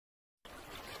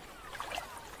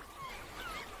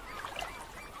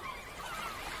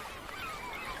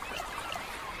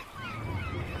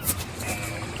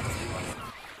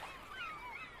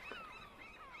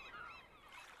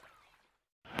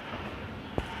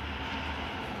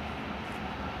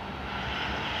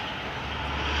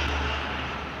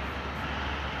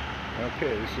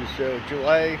Okay, this is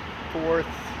July 4th,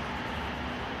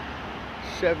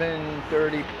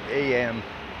 7:30 a.m.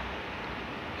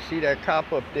 See that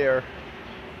cop up there?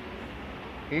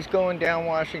 He's going down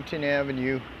Washington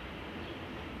Avenue,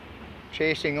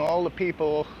 chasing all the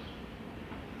people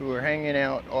who are hanging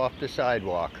out off the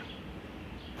sidewalk,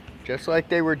 just like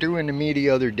they were doing to me the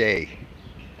other day.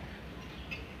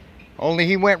 Only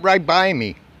he went right by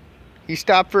me. He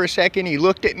stopped for a second, he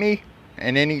looked at me,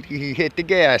 and then he hit the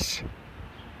gas.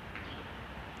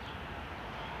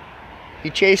 He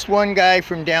chased one guy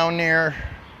from down there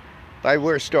by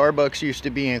where Starbucks used to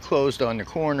be enclosed on the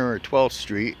corner of 12th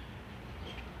Street.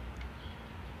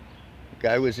 The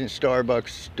guy was in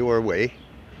Starbucks doorway.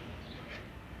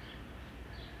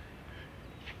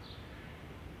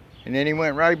 And then he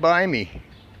went right by me.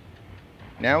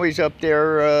 Now he's up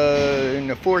there in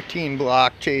the 14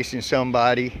 block chasing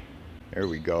somebody. There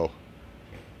we go.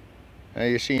 Now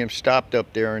you see him stopped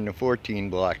up there in the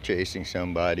 14 block chasing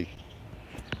somebody.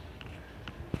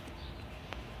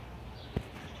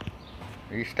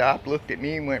 He stopped, looked at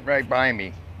me, and went right by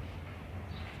me.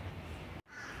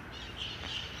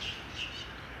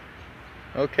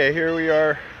 Okay, here we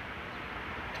are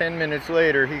 10 minutes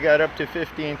later. He got up to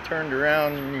 15th, turned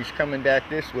around, and he's coming back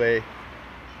this way.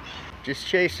 Just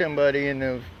chased somebody in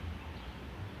the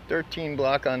 13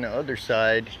 block on the other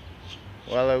side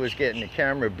while I was getting the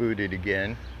camera booted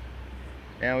again.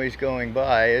 Now he's going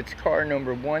by. It's car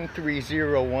number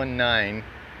 13019.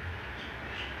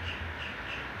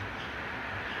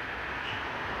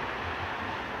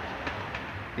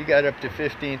 He got up to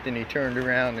 15th and he turned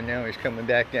around, and now he's coming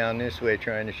back down this way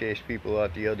trying to chase people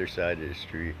out the other side of the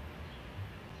street.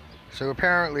 So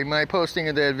apparently my posting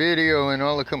of that video and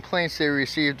all the complaints they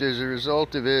received as a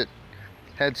result of it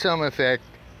had some effect,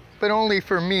 but only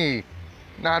for me,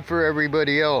 not for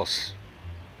everybody else.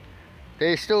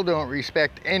 They still don't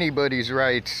respect anybody's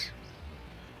rights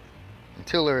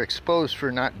until they're exposed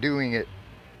for not doing it.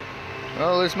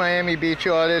 Well, this is Miami Beach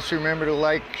Audits. Remember to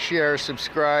like, share,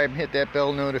 subscribe, hit that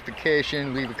bell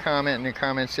notification, leave a comment in the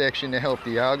comment section to help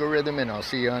the algorithm, and I'll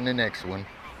see you on the next one.